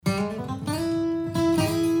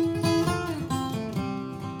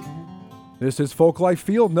This is Folk Life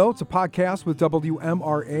Field Notes, a podcast with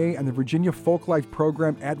WMRA and the Virginia Folk Life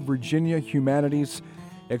program at Virginia Humanities,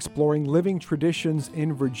 exploring living traditions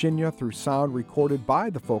in Virginia through sound recorded by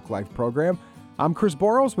the Folk Life program. I'm Chris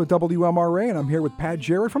Boros with WMRA, and I'm here with Pat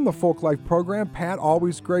Jarrett from the Folk Life program. Pat,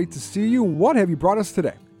 always great to see you. What have you brought us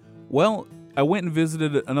today? Well, I went and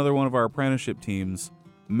visited another one of our apprenticeship teams,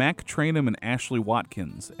 Traynham and Ashlee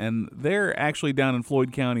Watkins, and they're actually down in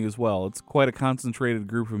Floyd County as well. It's quite a concentrated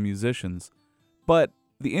group of musicians. But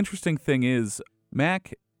the interesting thing is,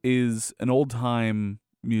 Mac is an old-time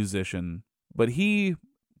musician, but he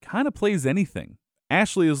kind of plays anything.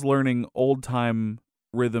 Ashlee is learning old-time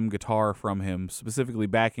rhythm guitar from him, specifically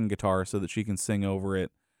backing guitar so that she can sing over it.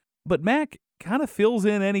 But Mac kind of fills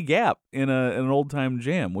in any gap in an old-time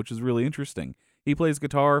jam, which is really interesting. He plays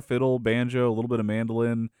guitar, fiddle, banjo, a little bit of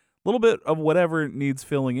mandolin, a little bit of whatever needs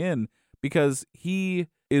filling in, because he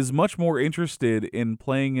is much more interested in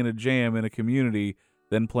playing in a jam in a community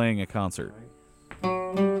than playing a concert.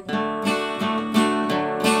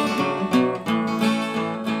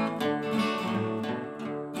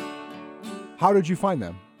 How did you find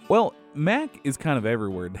them? Well, Mac is kind of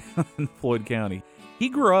everywhere down in Floyd County. He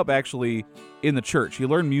grew up actually in the church. He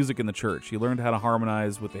learned music in the church. He learned how to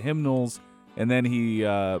harmonize with the hymnals, and then he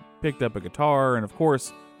picked up a guitar and, of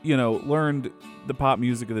course, learned the pop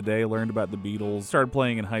music of the day, learned about the Beatles, started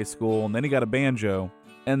playing in high school, and then he got a banjo.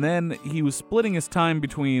 And then he was splitting his time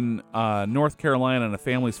between North Carolina and a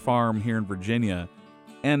family's farm here in Virginia.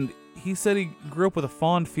 And he said he grew up with a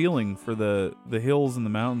fond feeling for the hills and the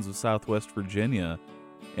mountains of Southwest Virginia.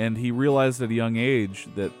 And he realized at a young age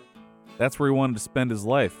that that's where he wanted to spend his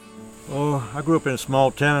life. Oh, I grew up in a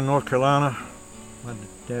small town in North Carolina. My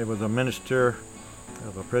dad was a minister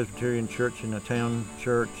of a Presbyterian church in a town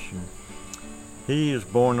church. And he was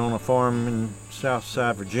born on a farm in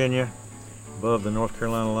Southside Virginia, above the North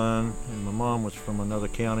Carolina line. And my mom was from another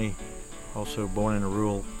county, also born in a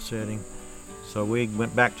rural setting. So we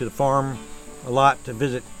went back to the farm a lot to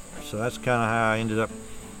visit. So that's kind of how I ended up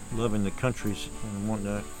loving the countries and wanting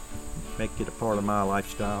to make it a part of my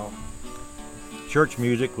lifestyle. Church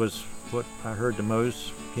music was what I heard the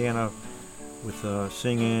most, piano with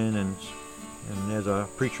singing, and as a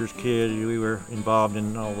preacher's kid we were involved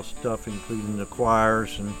in all the stuff, including the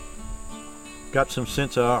choirs, and got some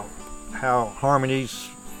sense of how harmonies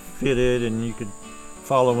fitted and you could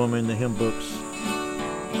follow them in the hymn books.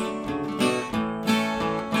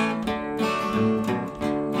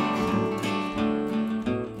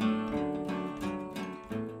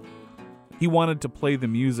 He wanted to play the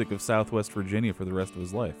music of Southwest Virginia for the rest of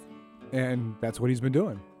his life. And that's what he's been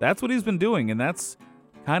doing. That's what he's been doing, and that's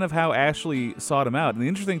kind of how Ashlee sought him out. And the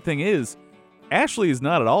interesting thing is, Ashlee is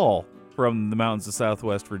not at all from the mountains of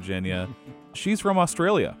Southwest Virginia. She's from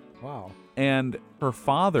Australia. Wow. And her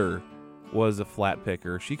father was a flat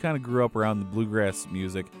picker. She kind of grew up around the bluegrass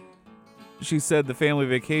music. She said the family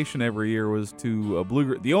vacation every year was to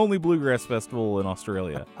the only bluegrass festival in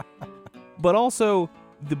Australia. But also,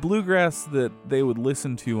 the bluegrass that they would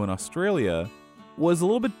listen to in Australia was a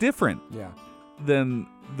little bit different than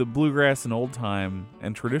the bluegrass and old time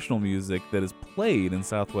and traditional music that is played in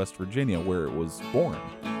Southwest Virginia, where it was born.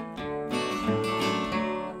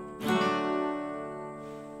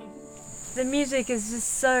 The music is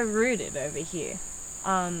just so rooted over here.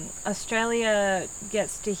 Australia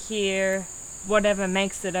gets to hear whatever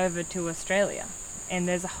makes it over to Australia, and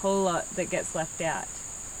there's a whole lot that gets left out.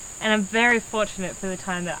 And I'm very fortunate for the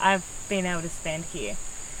time that I've been able to spend here.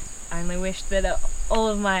 I only wish that all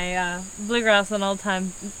of my bluegrass and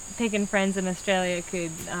old-time picking friends in Australia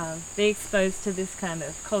could be exposed to this kind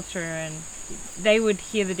of culture, and they would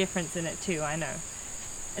hear the difference in it too, I know.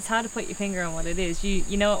 It's hard to put your finger on what it is.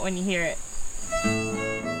 You know it when you hear it.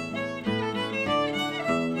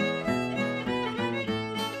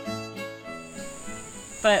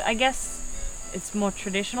 But I guess it's more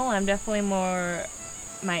traditional.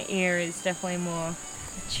 My ear is definitely more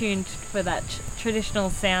tuned for that traditional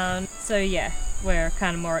sound. So yeah, we're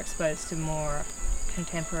kind of more exposed to more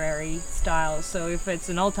contemporary styles. So if it's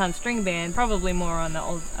an old-time string band, probably more on the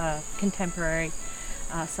old contemporary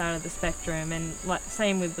side of the spectrum, and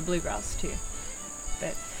same with the bluegrass too.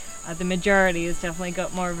 But the majority has definitely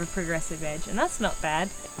got more of a progressive edge, and that's not bad.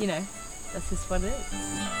 That's just what it is.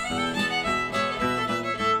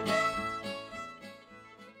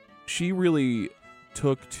 She really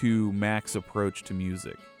took to Mac's approach to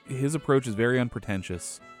music. His approach is very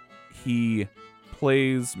unpretentious. He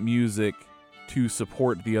plays music to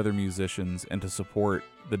support the other musicians and to support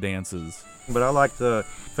the dances. But I like the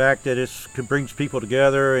fact that it brings people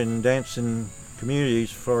together and dance in communities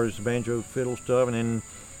as far as the banjo fiddle stuff, and then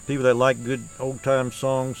people that like good old time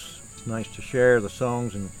songs It's nice to share the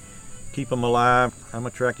songs and keep them alive. I'm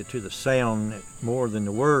attracted to the sound more than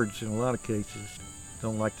the words in a lot of cases.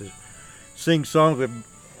 Don't like to sing songs with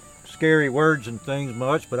scary words and things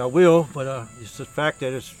much, but I will. But it's the fact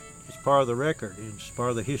that it's part of the record. It's part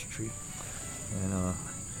of the history, and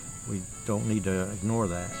we don't need to ignore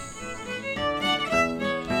that.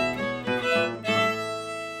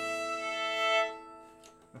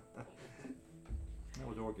 That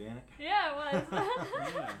was organic. Yeah, it was.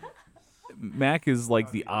 Mac is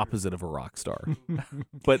like the opposite of a rock star.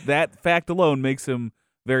 But that fact alone makes him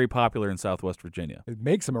very popular in Southwest Virginia. It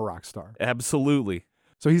makes him a rock star. Absolutely.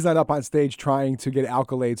 So he's not up on stage trying to get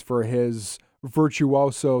accolades for his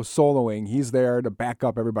virtuoso soloing. He's there to back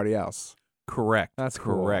up everybody else. Correct. That's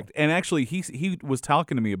cool. Correct. And actually, he was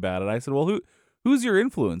talking to me about it. I said, well, who's your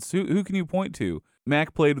influence? Who can you point to?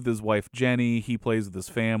 Mac played with his wife, Jenny. He plays with his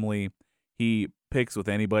family. He picks with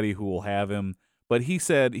anybody who will have him. But he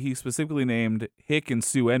said he specifically named Hick and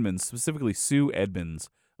Sue Edmonds, specifically Sue Edmonds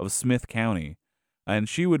of Smith County. And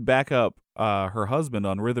she would back up her husband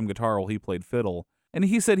on rhythm guitar while he played fiddle. And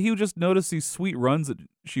he said he would just notice these sweet runs that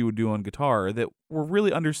she would do on guitar that were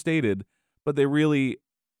really understated, but they really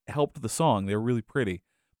helped the song. They were really pretty,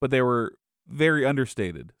 but they were very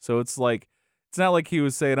understated. So it's not like he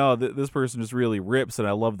was saying, oh, this person just really rips and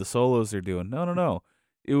I love the solos they're doing. No.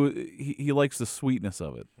 He likes the sweetness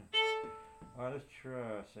of it. All right, let's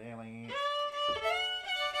try Sally.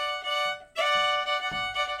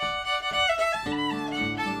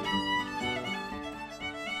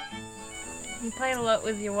 You played a lot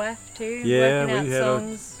with your wife too, Yeah, working out we had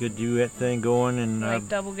songs, a good duet thing going, and like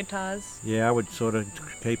double guitars. yeah, I would sort of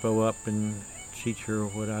capo up and teach her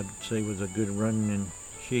what I'd say was a good run, and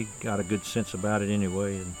she got a good sense about it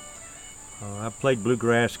anyway. And I played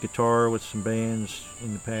bluegrass guitar with some bands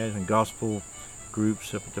in the past and gospel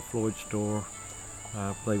groups up at the Floyd store.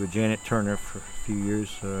 I played with Janet Turner for a few years,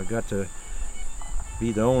 so I got to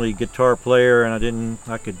be the only guitar player, and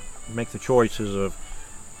I could make the choices of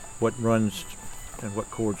what runs and what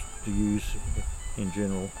chords to use in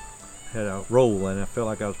general. Had a role, and I felt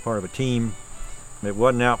like I was part of a team. It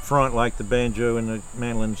wasn't out front like the banjo and the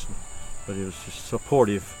mandolins, but it was just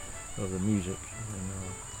supportive of the music. And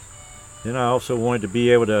then I also wanted to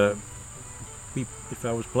be able to, if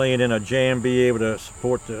I was playing in a jam, be able to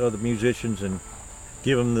support the other musicians and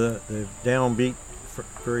give them the downbeat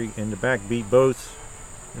and the backbeat both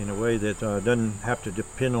in a way that doesn't have to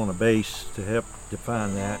depend on a bass to help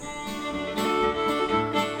define that.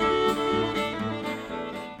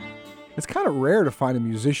 It's kind of rare to find a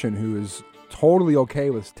musician who is totally okay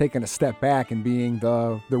with taking a step back and being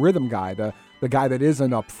the rhythm guy, the guy that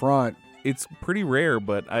isn't up front. It's pretty rare,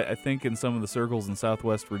 but I think in some of the circles in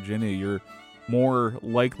Southwest Virginia, you're more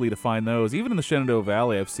likely to find those. Even in the Shenandoah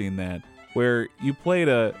Valley, I've seen that, where you play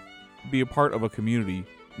to be a part of a community,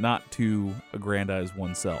 not to aggrandize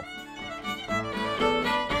oneself.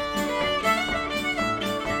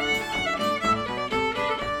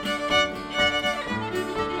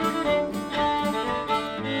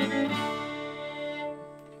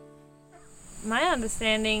 My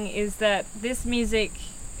understanding is that this music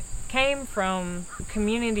came from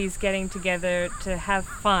communities getting together to have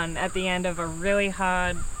fun at the end of a really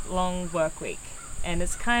hard, long work week. And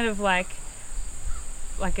it's kind of like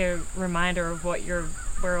a reminder of what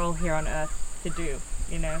we're all here on earth to do,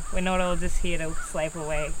 you know. We're not all just here to slave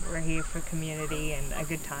away. We're here for community and a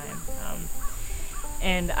good time.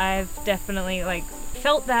 And I've definitely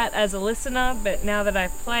felt that as a listener, but now that I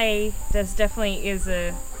play, there's definitely is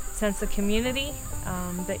a sense of community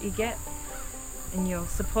that you get, and you'll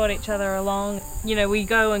support each other along. You know, we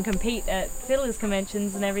go and compete at fiddlers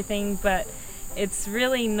conventions and everything, but it's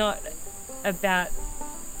really not about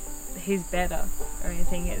who's better or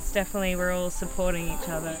anything. It's definitely we're all supporting each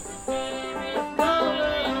other.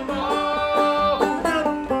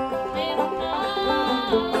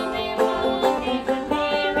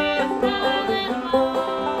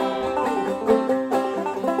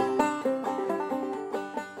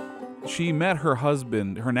 She met her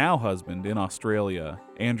now husband, in Australia,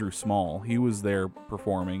 Andrew Small. He was there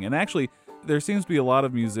performing. And actually, there seems to be a lot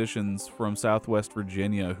of musicians from Southwest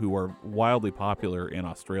Virginia who are wildly popular in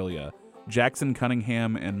Australia. Jackson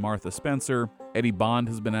Cunningham and Martha Spencer. Eddie Bond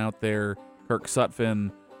has been out there. Kirk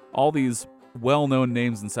Sutphin. All these well-known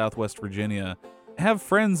names in Southwest Virginia have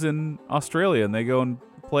friends in Australia, and they go and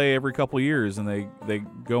play every couple years, and they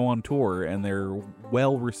go on tour, and they're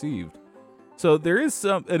well received. So there is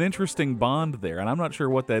an interesting bond there, and I'm not sure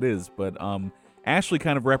what that is, but Ashlee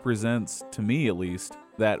kind of represents, to me at least,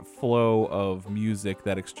 that flow of music,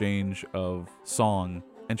 that exchange of song,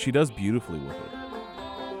 and she does beautifully with it.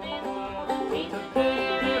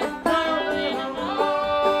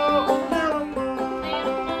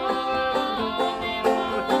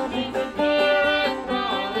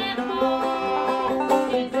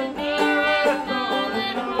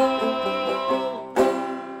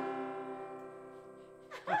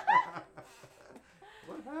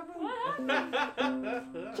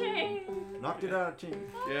 19.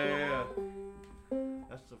 Yeah.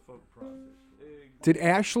 That's the folk process. Did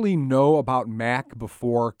Ashlee know about Mac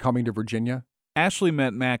before coming to Virginia? Ashlee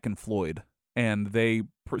met Mac and Floyd, and they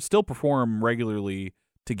still perform regularly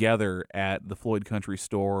together at the Floyd Country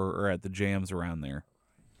Store or at the jams around there.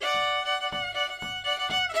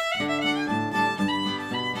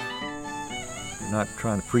 We're not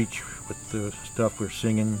trying to preach with the stuff we're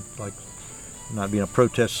singing, like not being a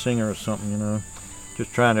protest singer or something, you know.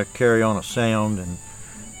 Just trying to carry on a sound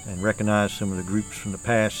and recognize some of the groups from the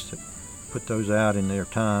past that put those out in their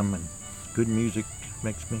time. And good music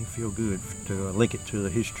makes me feel good to link it to the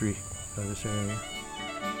history of this area.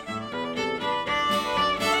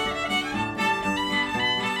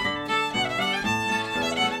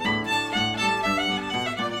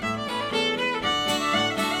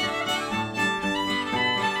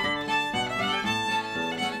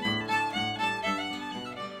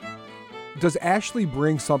 Does Ashlee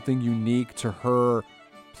bring something unique to her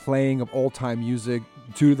playing of old-time music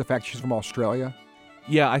due to the fact she's from Australia?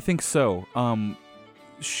 Yeah, I think so.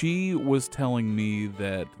 She was telling me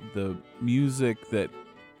that the music that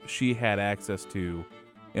she had access to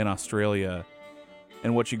in Australia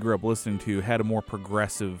and what she grew up listening to had a more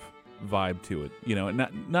progressive vibe to it. You know,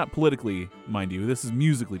 not politically, mind you. This is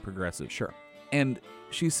musically progressive. Sure. And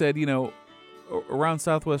she said, you know, around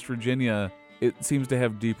Southwest Virginia, it seems to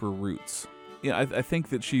have deeper roots. Yeah, I think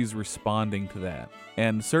that she's responding to that.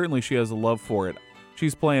 And certainly she has a love for it.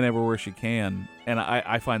 She's playing everywhere she can, and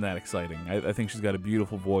I find that exciting. I think she's got a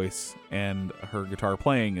beautiful voice, and her guitar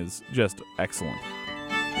playing is just excellent.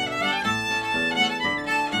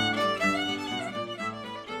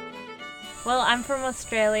 Well, I'm from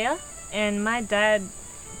Australia, and my dad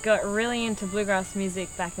got really into bluegrass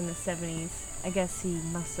music back in the 70s. I guess he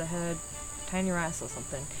must have heard Tony Rice or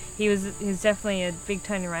something. He was definitely a big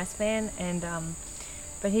Tony Rice fan, and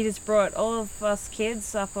but he just brought all of us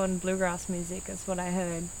kids up on bluegrass music. That's what I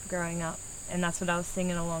heard growing up, and that's what I was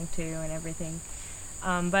singing along to and everything.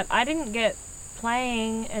 But I didn't get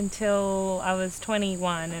playing until I was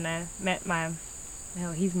 21, and I met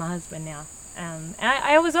he's my husband now. And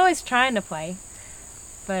I was always trying to play,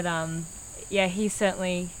 but yeah, he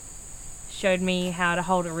certainly showed me how to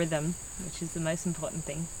hold a rhythm, which is the most important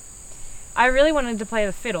thing. I really wanted to play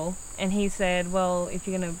the fiddle, and he said, well, if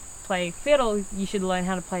you're going to play fiddle, you should learn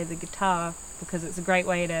how to play the guitar, because it's a great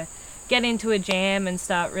way to get into a jam and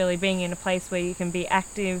start really being in a place where you can be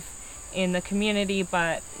active in the community,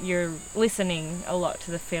 but you're listening a lot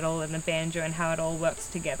to the fiddle and the banjo and how it all works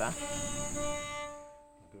together.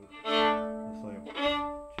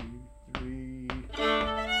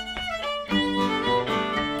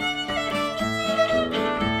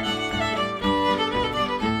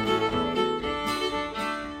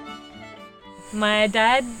 My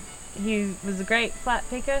dad, he was a great flat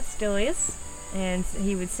picker, still is, and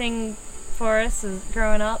he would sing for us as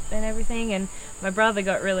growing up and everything, and my brother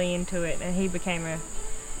got really into it, and he became a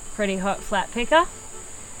pretty hot flat picker,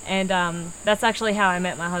 and that's actually how I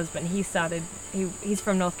met my husband. He's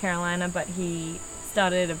from North Carolina, but he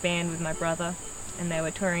started a band with my brother, and they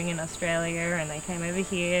were touring in Australia, and they came over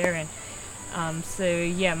here, and so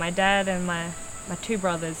yeah, my dad and my two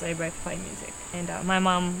brothers, they both play music. And my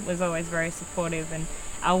mum was always very supportive, and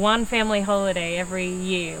our one family holiday every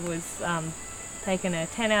year was taking a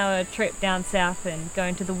 10-hour trip down south and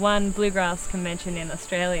going to the one bluegrass convention in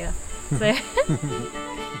Australia. So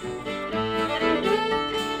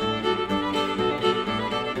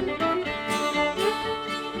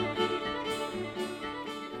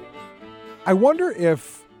I wonder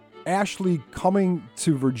if Ashlee coming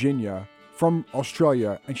to Virginia from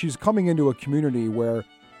Australia, and she's coming into a community where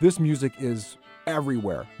this music is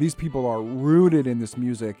everywhere. These people are rooted in this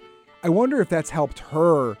music. I wonder if that's helped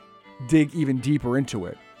her dig even deeper into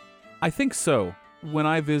it. I think so. When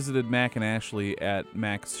I visited Mac and Ashlee at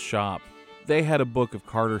Mac's shop, they had a book of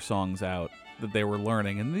Carter songs out that they were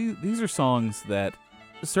learning, and these are songs that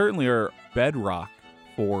certainly are bedrock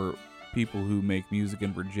for people who make music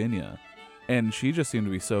in Virginia, and she just seemed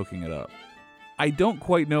to be soaking it up. I don't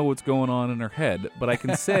quite know what's going on in her head, but I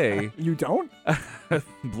can say... You don't?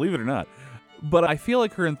 Believe it or not. But I feel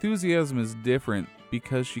like her enthusiasm is different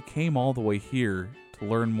because she came all the way here to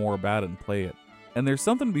learn more about it and play it. And there's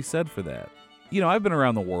something to be said for that. You know, I've been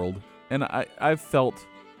around the world, and I've felt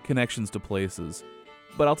connections to places.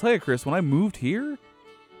 But I'll tell you, Chris, when I moved here,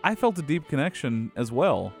 I felt a deep connection as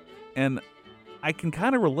well. And I can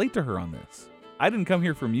kind of relate to her on this. I didn't come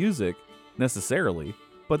here for music, necessarily,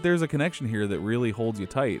 but there's a connection here that really holds you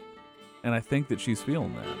tight. And I think that she's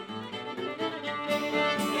feeling that.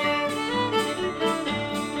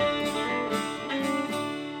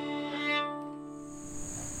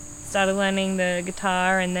 started learning the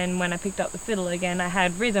guitar, and then when I picked up the fiddle again, I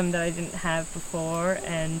had rhythm that I didn't have before,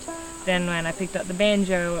 and then when I picked up the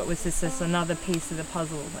banjo, it was just another piece of the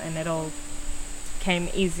puzzle, and it all came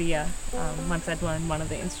easier once I'd learned one of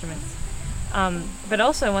the instruments. But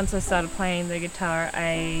also once I started playing the guitar,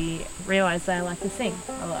 I realized that I like to sing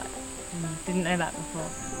a lot. Didn't know that before.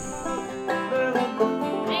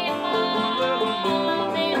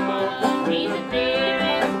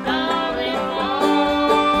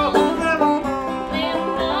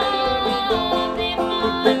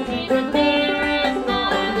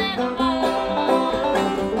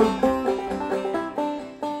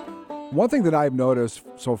 One thing that I've noticed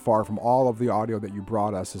so far from all of the audio that you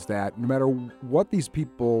brought us is that no matter what these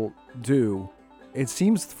people do, it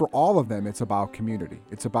seems for all of them it's about community.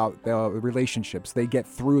 It's about the relationships they get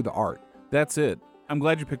through the art. That's it. I'm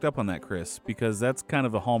glad you picked up on that, Chris, because that's kind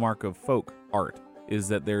of a hallmark of folk art, is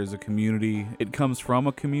that there's a community. It comes from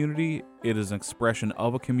a community, it is an expression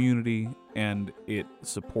of a community, and it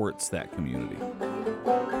supports that community.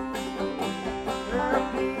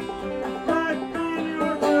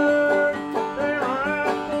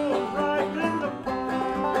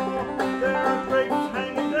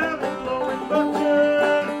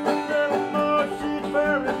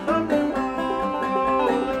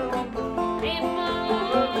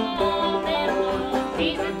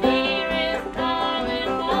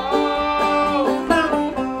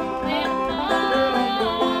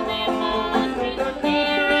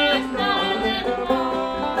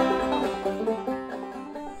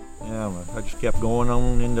 I just kept going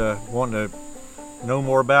on into wanting to know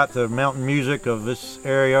more about the mountain music of this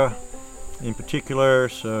area in particular.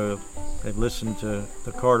 So I've listened to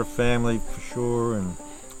the Carter family for sure, and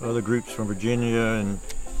other groups from Virginia and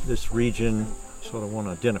this region. Sort of want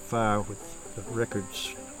to identify with the records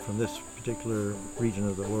from this particular region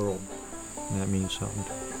of the world, and that means something.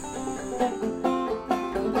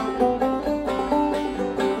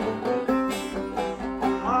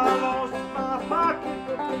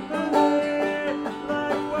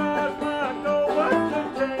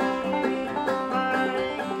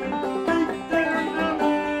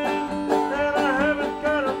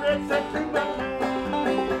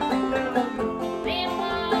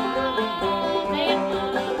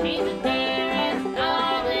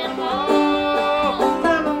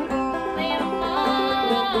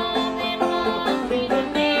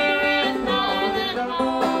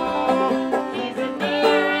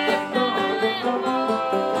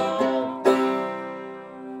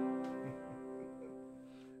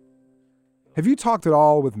 Have you talked at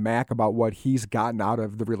all with Mac about what he's gotten out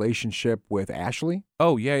of the relationship with Ashlee?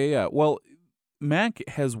 Oh, yeah. Well, Mac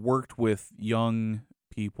has worked with young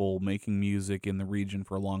people making music in the region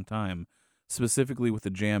for a long time, specifically with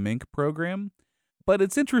the Jam Inc. program. But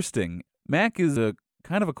it's interesting. Mac is a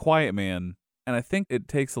kind of a quiet man, and I think it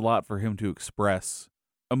takes a lot for him to express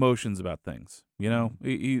emotions about things. You know,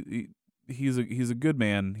 he's a good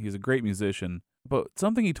man. He's a great musician. But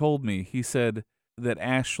something he told me, he said that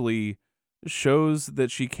Ashlee shows that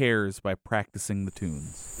she cares by practicing the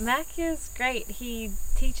tunes. Mac is great. He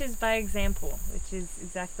teaches by example, which is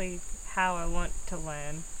exactly how I want to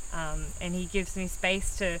learn. And he gives me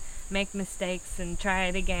space to make mistakes and try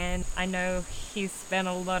it again. I know he's spent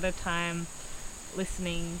a lot of time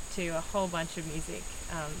listening to a whole bunch of music,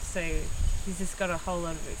 so he's just got a whole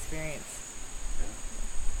lot of experience.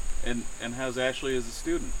 And how's Ashlee as a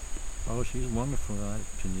student? Oh, she's wonderful. I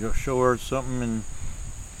can show her something, and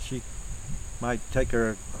she might take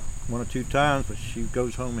her one or two times, but she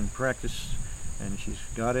goes home and practice, and she's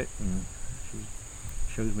got it, and she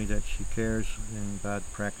shows me that she cares and by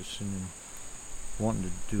practicing and wanting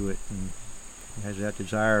to do it, and has that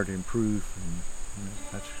desire to improve, and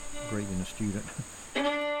that's great in a student.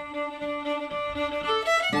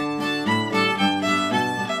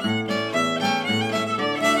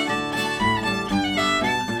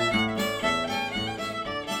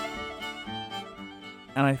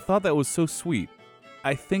 And I thought that was so sweet.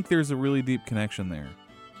 I think there's a really deep connection there.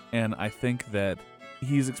 And I think that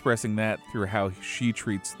he's expressing that through how she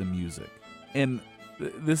treats the music. And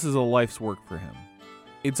this is a life's work for him.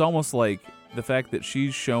 It's almost like the fact that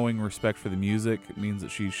she's showing respect for the music means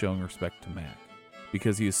that she's showing respect to Mac,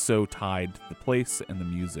 because he is so tied to the place and the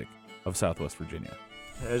music of Southwest Virginia.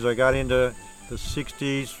 As I got into the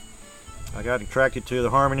 60s, I got attracted to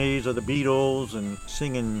the harmonies of the Beatles, and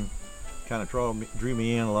singing kind of drew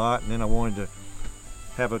me in a lot, and then I wanted to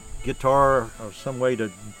have a guitar or some way to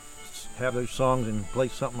have those songs and play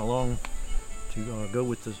something along to go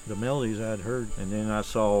with the melodies I'd heard. And then I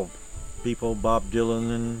saw people, Bob Dylan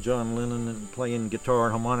and John Lennon, and playing guitar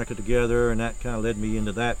and harmonica together, and that kind of led me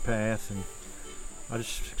into that path. And I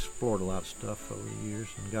just explored a lot of stuff over the years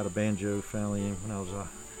and got a banjo finally when I was a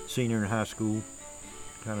senior in high school.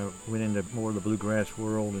 Kind of went into more of the bluegrass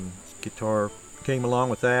world, and guitar came along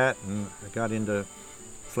with that, and I got into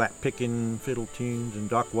flat picking fiddle tunes, and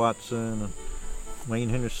Doc Watson and Wayne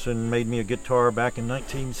Henderson made me a guitar back in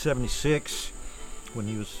 1976 when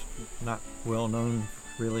he was not well known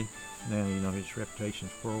really. Now, you know, his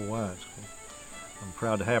reputation's worldwide. So I'm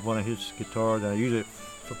proud to have one of his guitars, and I use it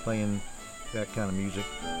for playing that kind of music.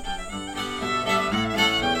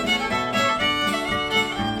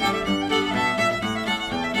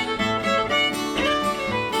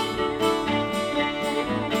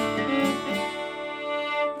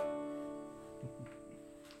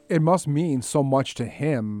 It must mean so much to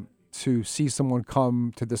him to see someone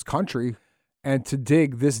come to this country and to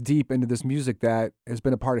dig this deep into this music that has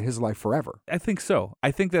been a part of his life forever. I think so.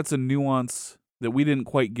 I think that's a nuance that we didn't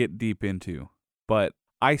quite get deep into, but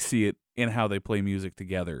I see it in how they play music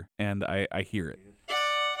together, and I hear it.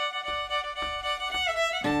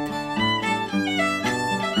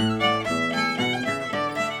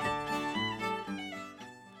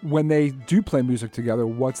 When they do play music together,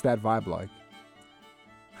 what's that vibe like?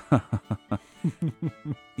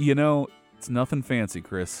 You know, it's nothing fancy,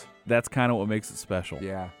 Chris. That's kind of what makes it special.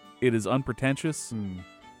 Yeah. It is unpretentious.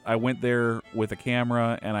 I went there with a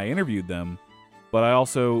camera and I interviewed them, but I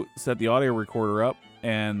also set the audio recorder up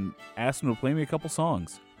and asked them to play me a couple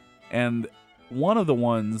songs. And one of the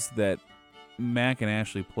ones that Mac and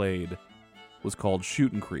Ashlee played was called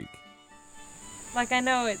Shootin' Creek. Like, I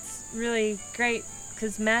know it's really great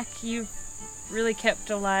because Mac, you've really kept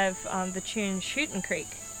alive the tune Shootin' Creek.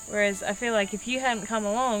 Whereas I feel like if you hadn't come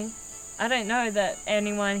along, I don't know that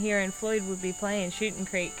anyone here in Floyd would be playing Shootin'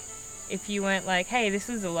 Creek if you weren't like, hey, this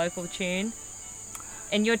is a local tune.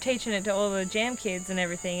 And you're teaching it to all the jam kids and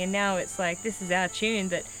everything, and now it's like, this is our tune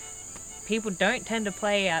that people don't tend to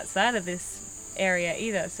play outside of this area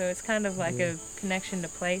either. So it's kind of like a connection to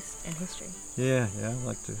place and history. Yeah, I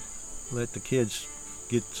like to let the kids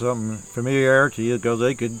get some familiarity because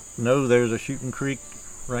they could know there's a Shootin' Creek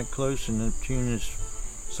right close, and the tune is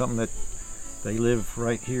something that they live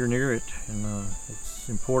right here near it, and it's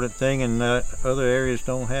an important thing, and other areas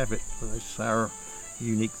don't have it. It's our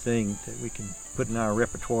unique thing that we can put in our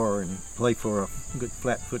repertoire and play for a good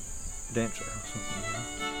flat-foot dancer or something.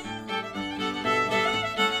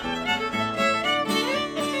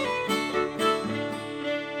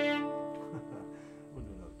 We'll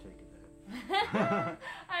do another take of that.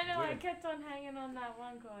 I know, I kept on hanging on that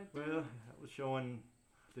one chord. Well, that was showing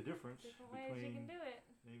the difference Different ways between you can do it.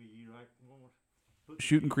 maybe you like more.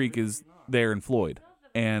 Shootin' Creek is there in Floyd,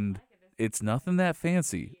 and it's nothing that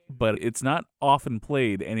fancy, but it's not often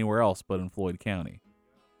played anywhere else but in Floyd County.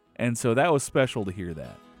 And so that was special to hear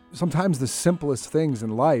that. Sometimes the simplest things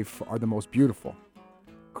in life are the most beautiful.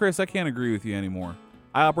 Chris, I can't agree with you anymore.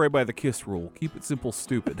 I operate by the KISS rule. Keep it simple,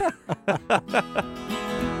 stupid. All of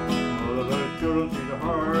the children see the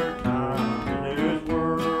hard time in this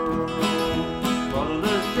world. All of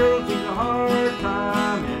the children see the hard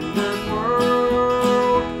time in this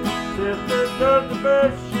world. Sister does the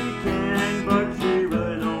best she can, but she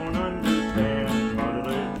really don't understand. All of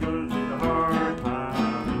the children see the hard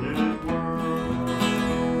time in this world.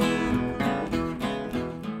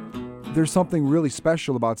 There's something really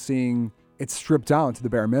special about seeing it stripped down to the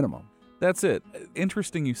bare minimum. That's it.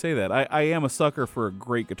 Interesting you say that. I am a sucker for a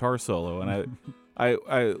great guitar solo, and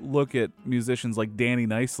I look at musicians like Danny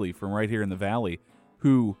Nicely from right here in the Valley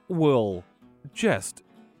who will just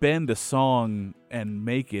bend a song and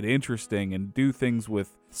make it interesting and do things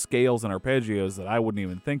with scales and arpeggios that I wouldn't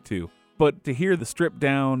even think to. But to hear the stripped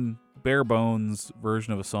down, bare bones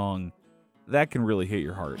version of a song, that can really hit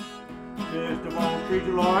your heart. Sister won't treat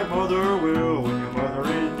you like mother will when your mother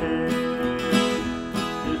is dead.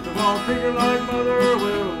 Sister won't treat you like mother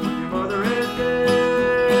will when your mother is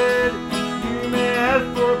dead. You may ask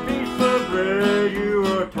for a piece of bread, you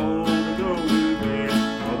are told to go to bed.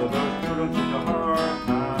 Mother does children such a hard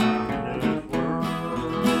time in this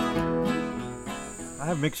world. I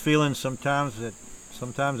have mixed feelings sometimes that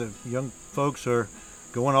young folks are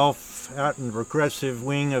going off out in the progressive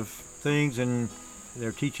wing of things, and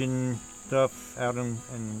they're teaching stuff out and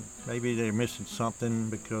maybe they're missing something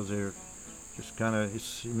because they're just kind of,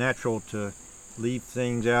 it's natural to leave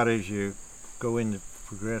things out as you go in the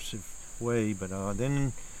progressive way. But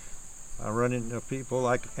then I run into people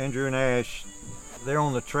like Andrew and Ash. They're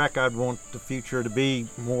on the track I'd want the future to be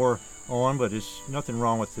more on, but it's nothing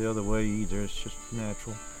wrong with the other way either. It's just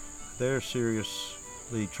natural. They're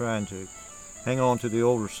seriously trying to hang on to the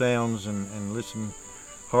older sounds and listen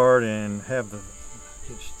hard and have the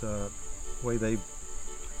way they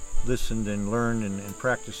listened and learned and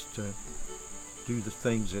practiced to do the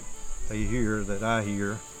things that they hear, that I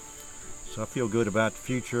hear. So I feel good about the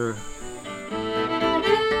future.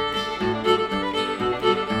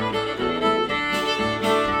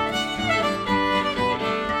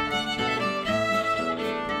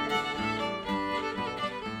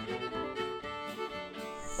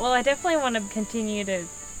 Well, I definitely want to continue to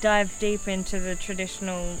dive deep into the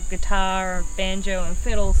traditional guitar, banjo, and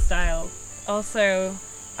fiddle style. Also,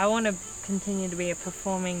 I want to continue to be a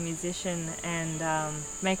performing musician and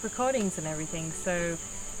make recordings and everything. So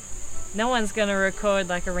no one's going to record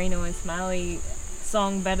like a Reno and Smiley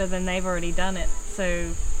song better than they've already done it.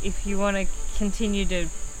 So if you want to continue to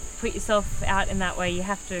put yourself out in that way, you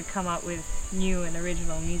have to come up with new and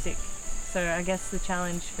original music. So I guess the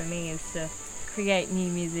challenge for me is to create new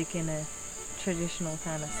music in a traditional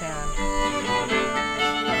kind of sound.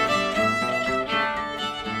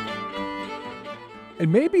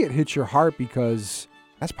 And maybe it hits your heart because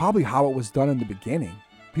that's probably how it was done in the beginning.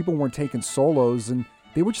 People weren't taking solos and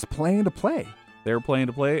they were just playing to play. They were playing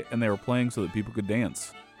to play, and they were playing so that people could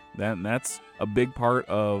dance. That's a big part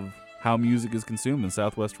of how music is consumed in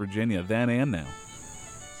Southwest Virginia, then and now.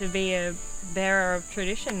 To be a bearer of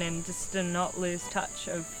tradition and just to not lose touch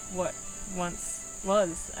of what once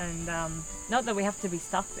was. And not that we have to be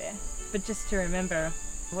stuck there, but just to remember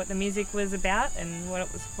what the music was about and what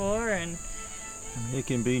it was for. And I mean, it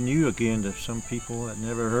can be new again to some people that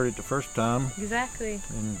never heard it the first time. Exactly.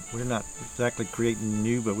 And we're not exactly creating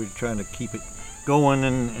new, but we're trying to keep it going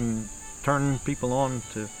and turn people on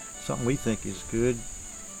to something we think is good.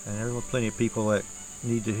 And there are plenty of people that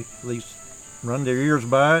need to at least run their ears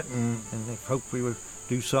by it, and hopefully we'll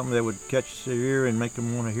do something that would catch their ear and make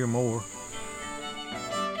them want to hear more.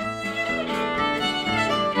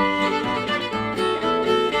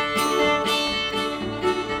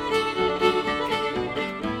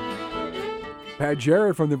 Pat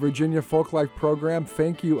Jarrett from the Virginia Folklife Program,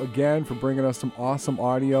 thank you again for bringing us some awesome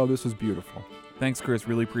audio. This was beautiful. Thanks, Chris.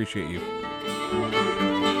 Really appreciate you. She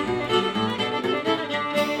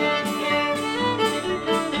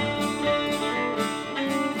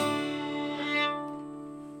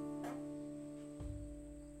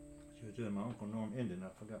was doing my Uncle Norm ending. I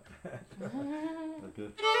forgot that.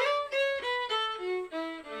 Good.